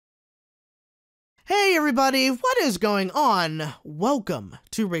Hey everybody, what is going on? Welcome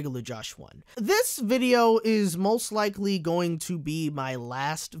to Regular Josh 1. This video is most likely going to be my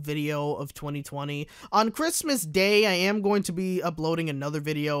last video of 2020. On Christmas Day, I am going to be uploading another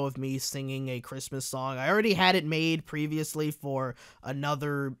video of me singing a Christmas song. I already had it made previously for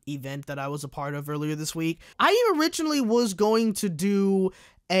another event that I was a part of earlier this week. I originally was going to do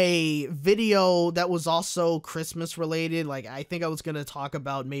a video that was also Christmas related. Like, I think I was going to talk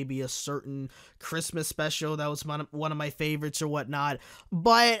about maybe a certain Christmas special that was one of my favorites or whatnot.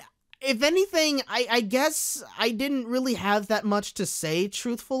 But if anything, I guess I didn't really have that much to say,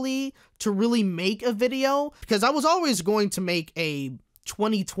 truthfully, to really make a video, because I was always going to make a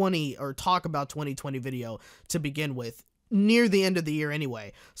 2020 or talk about 2020 video to begin with, near the end of the year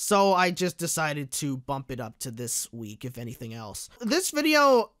anyway, so I just decided to bump it up to this week, if anything else. This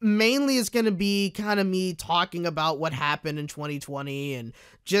video mainly is going to be kind of me talking about what happened in 2020 and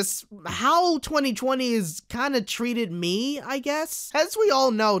just how 2020 has kind of treated me, I guess. As we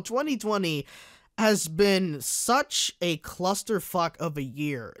all know, 2020 has been such a clusterfuck of a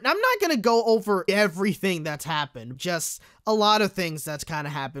year. And I'm not going to go over everything that's happened, just a lot of things that's kind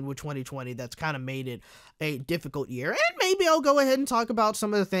of happened with 2020 that's kind of made it a difficult year. And maybe I'll go ahead and talk about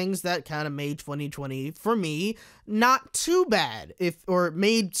some of the things that kind of made 2020 for me not too bad, or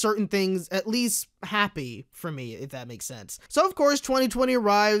made certain things at least happy for me, if that makes sense. So of course 2020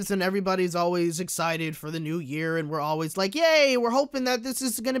 arrives and everybody's always excited for the new year, and we're always like, yay, we're hoping that this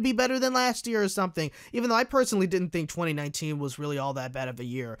is going to be better than last year or something, even though I personally didn't think 2019 was really all that bad of a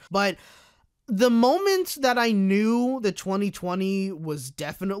year. But the moment that I knew that 2020 was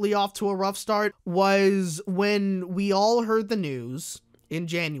definitely off to a rough start was when we all heard the news in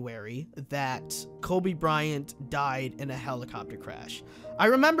January that Kobe Bryant died in a helicopter crash. I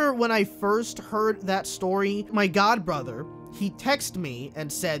remember when I first heard that story, my godbrother, he texted me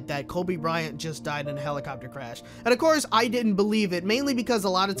and said that Kobe Bryant just died in a helicopter crash. And of course, I didn't believe it, mainly because a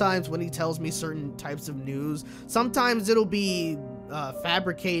lot of times when he tells me certain types of news, sometimes it'll be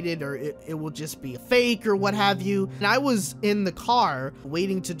fabricated, or it will just be a fake or what have you. And I was in the car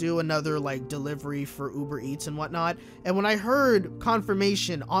waiting to do another like delivery for Uber Eats and whatnot, and when I heard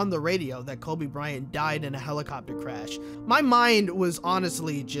confirmation on the radio that Kobe Bryant died in a helicopter crash, my mind was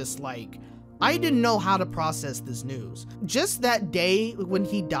honestly just like, I didn't know how to process this news. Just that day when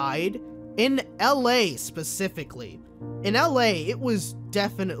he died, in LA specifically, in LA, it was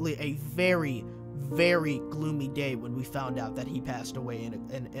definitely a very gloomy day when we found out that he passed away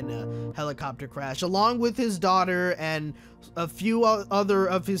in a helicopter crash, along with his daughter and a few other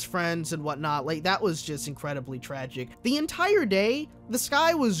of his friends and whatnot. Like, that was just incredibly tragic. The entire day, the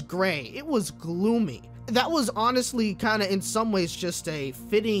sky was gray. It was gloomy. That was honestly kind of in some ways just a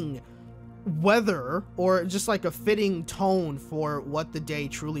fitting weather, or just like a fitting tone for what the day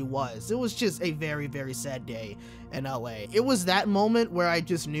truly was. It was just a very sad day in LA. It was that moment where I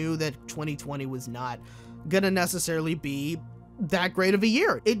just knew that 2020 was not gonna necessarily be that great of a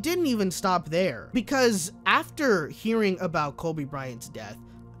year. It didn't even stop there, because after hearing about Kobe Bryant's death,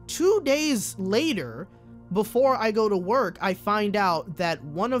 2 days later, before I go to work, I find out that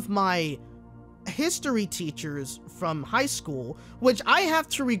one of my history teachers from high school, which I have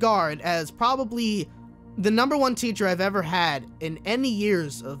to regard as probably the #1 teacher I've ever had in any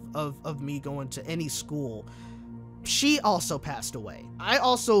years of me going to any school, she also passed away. I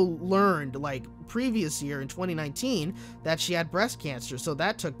also learned, like, previous year in 2019 that she had breast cancer, so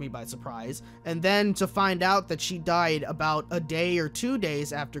that took me by surprise. And then to find out that she died about a day or 2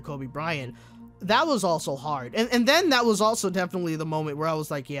 days after Kobe Bryant, that was also hard. And then that was also definitely the moment where I was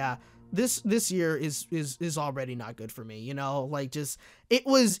like, yeah, this year is already not good for me, you know? Like, just it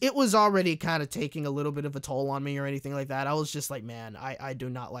was already kind of taking a little bit of a toll on me or anything like that. I was just like, man, I do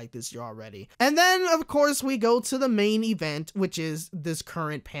not like this year already. And then of course we go to the main event, which is this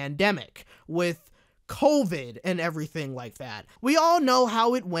current pandemic with COVID and everything like that. We all know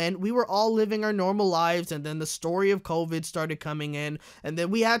how it went. We were all living our normal lives, and then the story of COVID started coming in, and then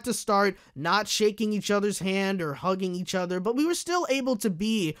we had to start not shaking each other's hand or hugging each other, but we were still able to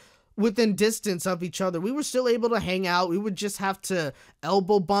be within distance of each other. We were still able to hang out. We would just have to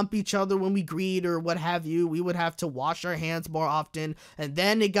elbow bump each other when we greet or what have you. We would have to wash our hands more often. And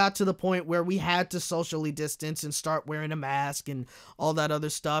then it got to the point where we had to socially distance and start wearing a mask and all that other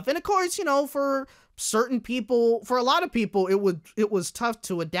stuff. And of course, you know, for certain people, for a lot of people, it was tough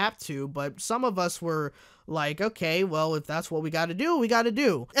to adapt to, but some of us were Like, okay, well, if that's what we got to do, we got to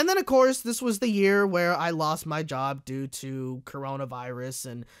do. And then, of course, this was the year where I lost my job due to coronavirus,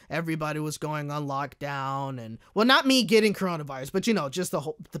 and everybody was going on lockdown. And, well, not me getting coronavirus, but, you know, just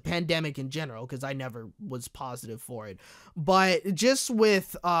the pandemic in general, because I never was positive for it. But just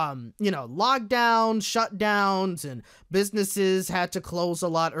with, you know, lockdowns, shutdowns, and businesses had to close a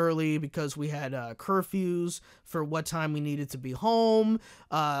lot early because we had curfews for what time we needed to be home.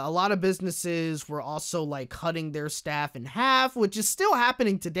 A lot of businesses were also like cutting their staff in half, which is still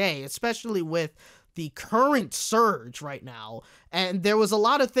happening today, especially with the current surge right now. And there was a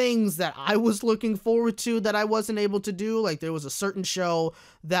lot of things that I was looking forward to that I wasn't able to do. Like, there was a certain show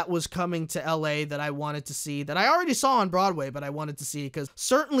that was coming to LA that I wanted to see, that I already saw on Broadway, but I wanted to see because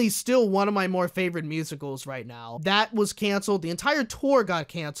certainly still one of my more favorite musicals right now. That was canceled. The entire tour got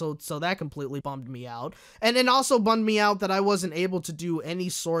canceled, so that completely bummed me out. And it also bummed me out that I wasn't able to do any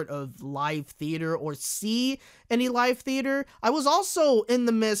sort of live theater or see any live theater. I was also in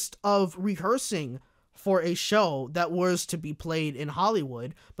the midst of rehearsing for a show that was to be played in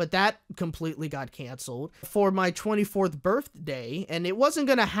Hollywood, but that completely got canceled for my 24th birthday, and it wasn't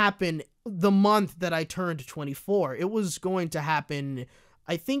going to happen the month that I turned 24. It was going to happen,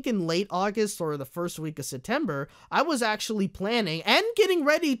 I think, in late August or the first week of September. I was actually planning and getting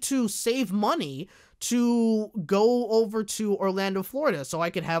ready to save money to go over to Orlando, Florida, so I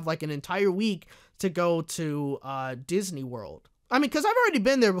could have like an entire week to go to Disney World. I mean, because I've already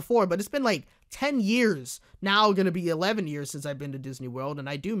been there before, but it's been like 10 years, now going to be 11 years since I've been to Disney World, and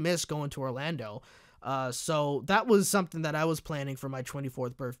I do miss going to Orlando. So that was something that I was planning for my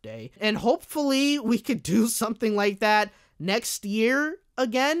 24th birthday. And hopefully we could do something like that next year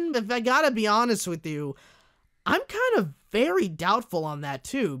again. If I gotta be honest with you, I'm kind of very doubtful on that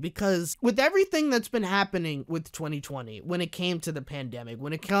too, because with everything that's been happening with 2020, when it came to the pandemic,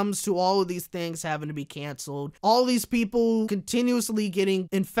 when it comes to all of these things having to be canceled, all these people continuously getting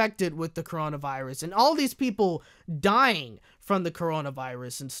infected with the coronavirus, and all these people dying from the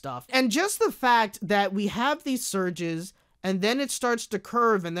coronavirus and stuff, and just the fact that we have these surges, and then it starts to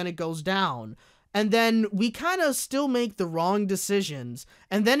curve, and then it goes down, and then we kind of still make the wrong decisions,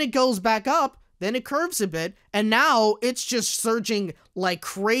 and then it goes back up, then it curves a bit, and now it's just surging like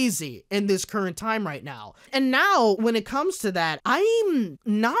crazy in this current time right now. And now, when it comes to that, I'm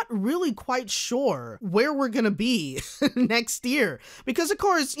not really quite sure where we're gonna be next year. Because, of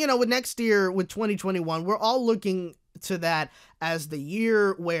course, you know, with next year, with 2021, we're all looking to that as the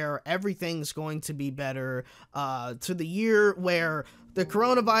year where everything's going to be better, to the year where the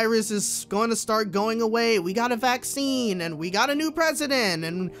coronavirus is going to start going away. We got a vaccine, and we got a new president,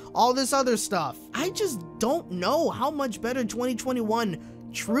 and all this other stuff. I just don't know how much better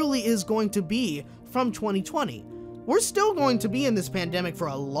 2021 truly is going to be from 2020. We're still going to be in this pandemic for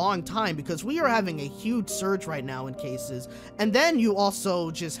a long time because we are having a huge surge right now in cases. And then you also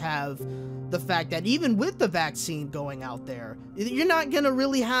just have the fact that even with the vaccine going out there, you're not going to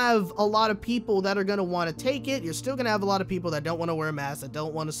really have a lot of people that are going to want to take it. You're still going to have a lot of people that don't want to wear a mask, that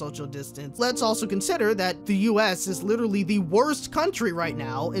don't want to social distance. Let's also consider that the US is literally the worst country right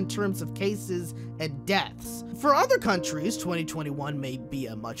now in terms of cases and deaths. For other countries, 2021 may be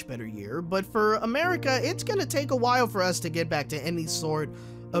a much better year, but for America, it's going to take a while for us to get back to any sort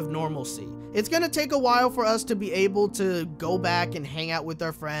of normalcy. It's going to take a while for us to be able to go back and hang out with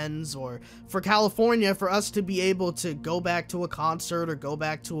our friends, or for California, for us to be able to go back to a concert, or go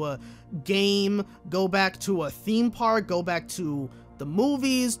back to a game, go back to a theme park, go back to the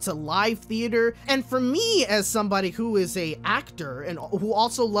movies, to live theater. And for me, as somebody who is a actor and who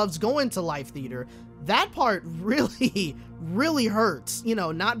also loves going to live theater, that part really hurts, you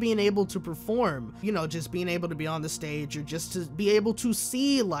know, not being able to perform, you know, just being able to be on the stage, or just to be able to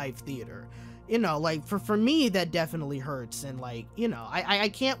see live theater, you know, like for me, that definitely hurts. And like, you know, I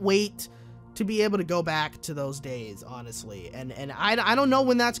can't wait to be able to go back to those days, honestly. And I don't know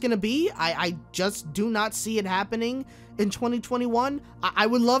when that's gonna be. I just do not see it happening in 2021. I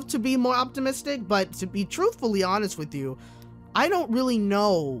would love to be more optimistic, but to be truthfully honest with you, I don't really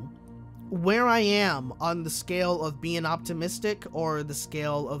know where I am on the scale of being optimistic or the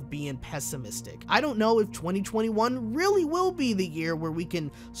scale of being pessimistic. I don't know if 2021 really will be the year where we can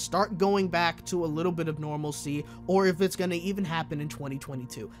start going back to a little bit of normalcy, or if it's going to even happen in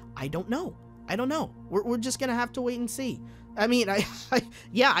 2022. I don't know. We're just going to have to wait and see. I mean,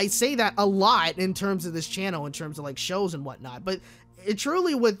 yeah, I say that a lot in terms of this channel, in terms of like shows and whatnot, but it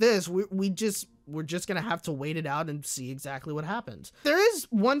truly with this, we're just gonna have to wait it out and see exactly what happens. There is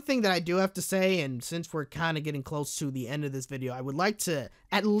one thing that I do have to say, and since we're kind of getting close to the end of this video, I would like to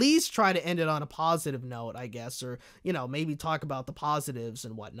at least try to end it on a positive note, I guess, or, you know, maybe talk about the positives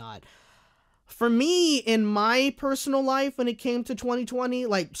and whatnot. For me, in my personal life, when it came to 2020,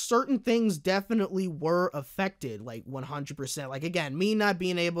 like, certain things definitely were affected, like, 100%. Like, again, me not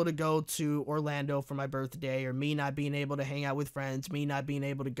being able to go to Orlando for my birthday, or me not being able to hang out with friends, me not being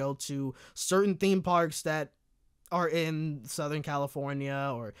able to go to certain theme parks that are in Southern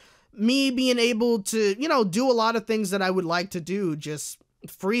California, or me being able to, you know, do a lot of things that I would like to do just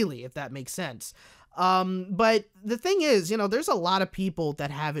freely, if that makes sense. But the thing is, you know, there's a lot of people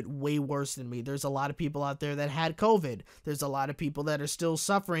that have it way worse than me. There's a lot of people out there that had COVID. There's a lot of people that are still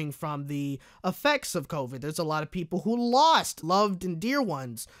suffering from the effects of COVID. There's a lot of people who lost loved and dear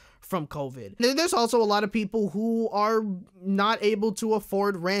ones from COVID. There's also a lot of people who are not able to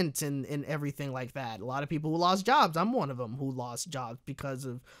afford rent and everything like that. A lot of people who lost jobs. I'm one of them who lost jobs because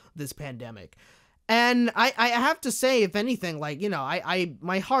of this pandemic. And I have to say, if anything, like, you know,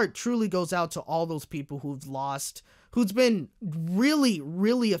 my heart truly goes out to all those people who's been really,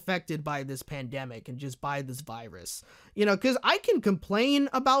 really affected by this pandemic and just by this virus. You know, because I can complain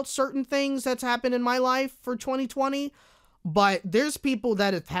about certain things that's happened in my life for 2020, but there's people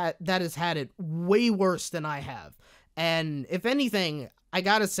that has had it way worse than I have. And if anything, I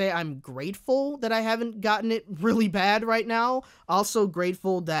gotta say I'm grateful that I haven't gotten it really bad right now. Also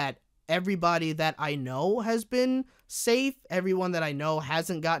grateful that everybody that I know has been safe. Everyone that I know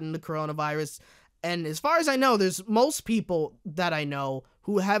hasn't gotten the coronavirus. And as far as I know, there's most people that I know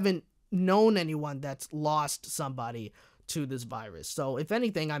who haven't known anyone that's lost somebody to this virus. So if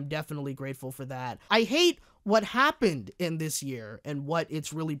anything, I'm definitely grateful for that. I hate what happened in this year and what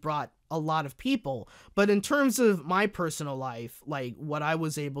it's really brought a lot of people. But in terms of my personal life, like what I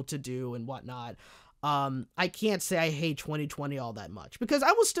was able to do and whatnot, I can't say I hate 2020 all that much, because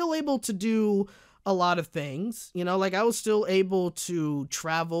I was still able to do a lot of things, you know, like I was still able to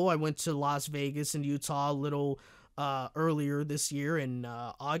travel. I went to Las Vegas and Utah a little earlier this year in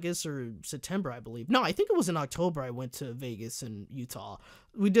August or September, I believe. No, I think it was in October I went to Vegas and Utah.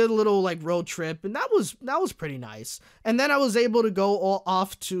 We did a little like road trip, and that was pretty nice. And then I was able to go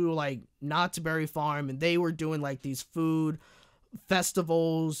off to like Knott's Berry Farm, and they were doing like these food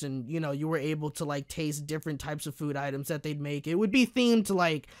festivals, and you know, you were able to like taste different types of food items that they'd make. It would be themed to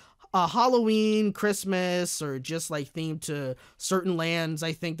like Halloween, Christmas, or just like themed to certain lands.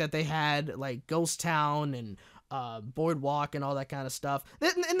 I think that they had like Ghost Town and Boardwalk and all that kind of stuff.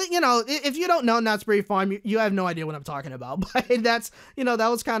 And you know, if you don't know Knott's Berry Farm, you have no idea what I'm talking about. But that's, you know, that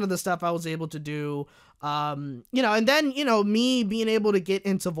was kind of the stuff I was able to do. You know, and then, you know, me being able to get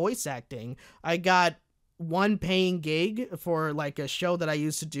into voice acting, I got one paying gig for like a show that I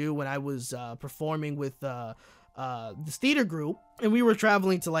used to do when I was performing with this theater group, and we were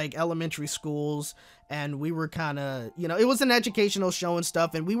traveling to like elementary schools, and we were kind of, you know, it was an educational show and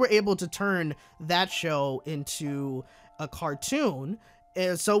stuff, and we were able to turn that show into a cartoon.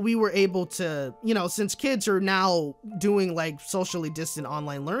 And so we were able to, you know, since kids are now doing like socially distant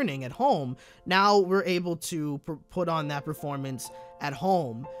online learning at home, now we're able to put on that performance at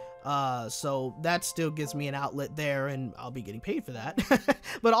home. So that still gives me an outlet there, and I'll be getting paid for that.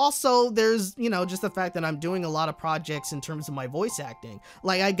 But also there's, you know, just the fact that I'm doing a lot of projects in terms of my voice acting.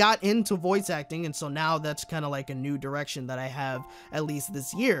 Like I got into voice acting, and so now that's kind of like a new direction that I have, at least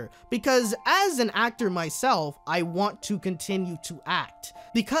this year, because as an actor myself, I want to continue to act.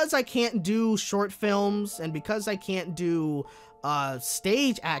 Because I can't do short films, and because I can't do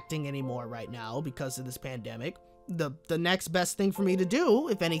stage acting anymore right now because of this pandemic, the next best thing for me to do,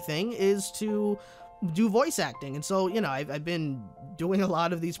 if anything, is to do voice acting. And so, you know, I've been doing a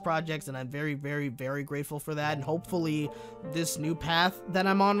lot of these projects, and I'm very, very, very grateful for that. And hopefully this new path that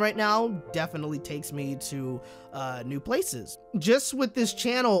I'm on right now definitely takes me to new places. Just with this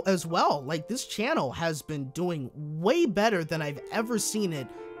channel as well, like this channel has been doing way better than I've ever seen it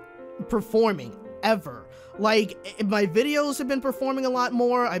performing, ever. Like, my videos have been performing a lot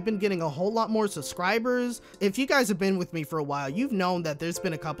more. I've been getting a whole lot more subscribers. If you guys have been with me for a while, you've known that there's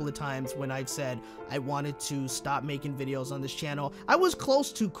been a couple of times when I've said I wanted to stop making videos on this channel. I was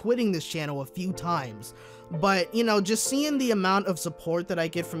close to quitting this channel a few times. But, you know, just seeing the amount of support that I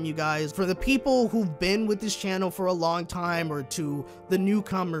get from you guys, for the people who've been with this channel for a long time, or to the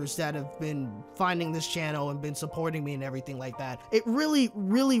newcomers that have been finding this channel and been supporting me and everything like that, it really,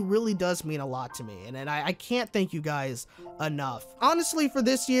 really, really does mean a lot to me. And I can't thank you guys enough. Honestly, for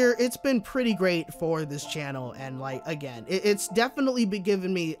this year, it's been pretty great for this channel. And like, again, it's definitely been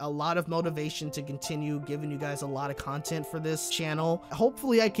giving me a lot of motivation to continue giving you guys a lot of content for this channel.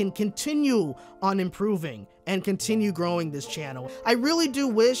 Hopefully I can continue on improving and continue growing this channel. I really do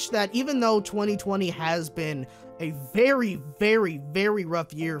wish that, even though 2020 has been a very, very, very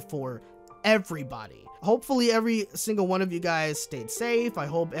rough year for everybody, hopefully every single one of you guys stayed safe. I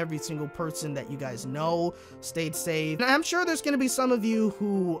hope every single person that you guys know stayed safe. And I'm sure there's going to be some of you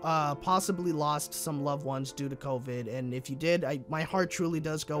who possibly lost some loved ones due to COVID. And if you did, my heart truly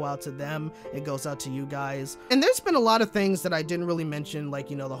does go out to them. It goes out to you guys. And there's been a lot of things that I didn't really mention, like,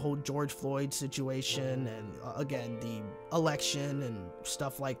 you know, the whole George Floyd situation and again, the election and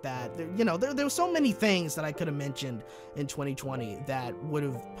stuff like that. There were so many things that I could have mentioned in 2020 that would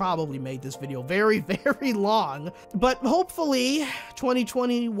have probably made this video very, very long. But hopefully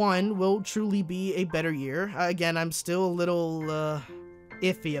 2021 will truly be a better year. Again, I'm still a little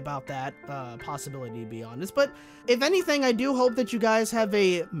iffy about that possibility, to be honest. But if anything, I do hope that you guys have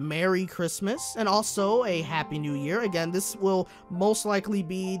a Merry Christmas and also a Happy New Year. Again, this will most likely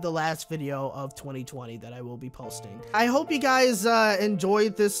be the last video of 2020 that I will be posting. I hope you guys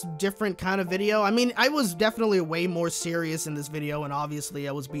enjoyed this different kind of video. I mean, I was definitely way more serious in this video, and obviously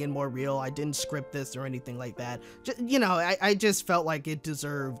I was being more real. I didn't script this or anything like that. You know, I just felt like it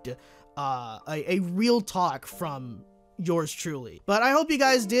deserved a real talk from yours truly. But I hope you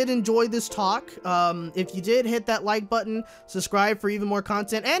guys did enjoy this talk. If you did, hit that like button, subscribe for even more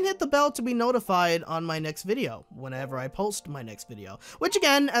content, and hit the bell to be notified on my next video whenever I post my next video, which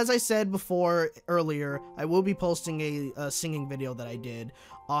again, as I said before earlier, I will be posting a singing video that I did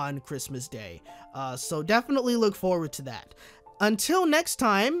on Christmas Day, so definitely look forward to that. Until next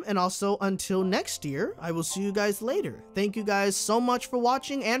time, and also until next year, I will see you guys later. Thank you guys so much for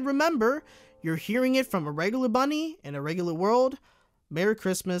watching, and remember, you're hearing it from a regular bunny in a regular world. Merry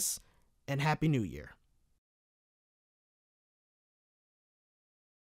Christmas and Happy New Year.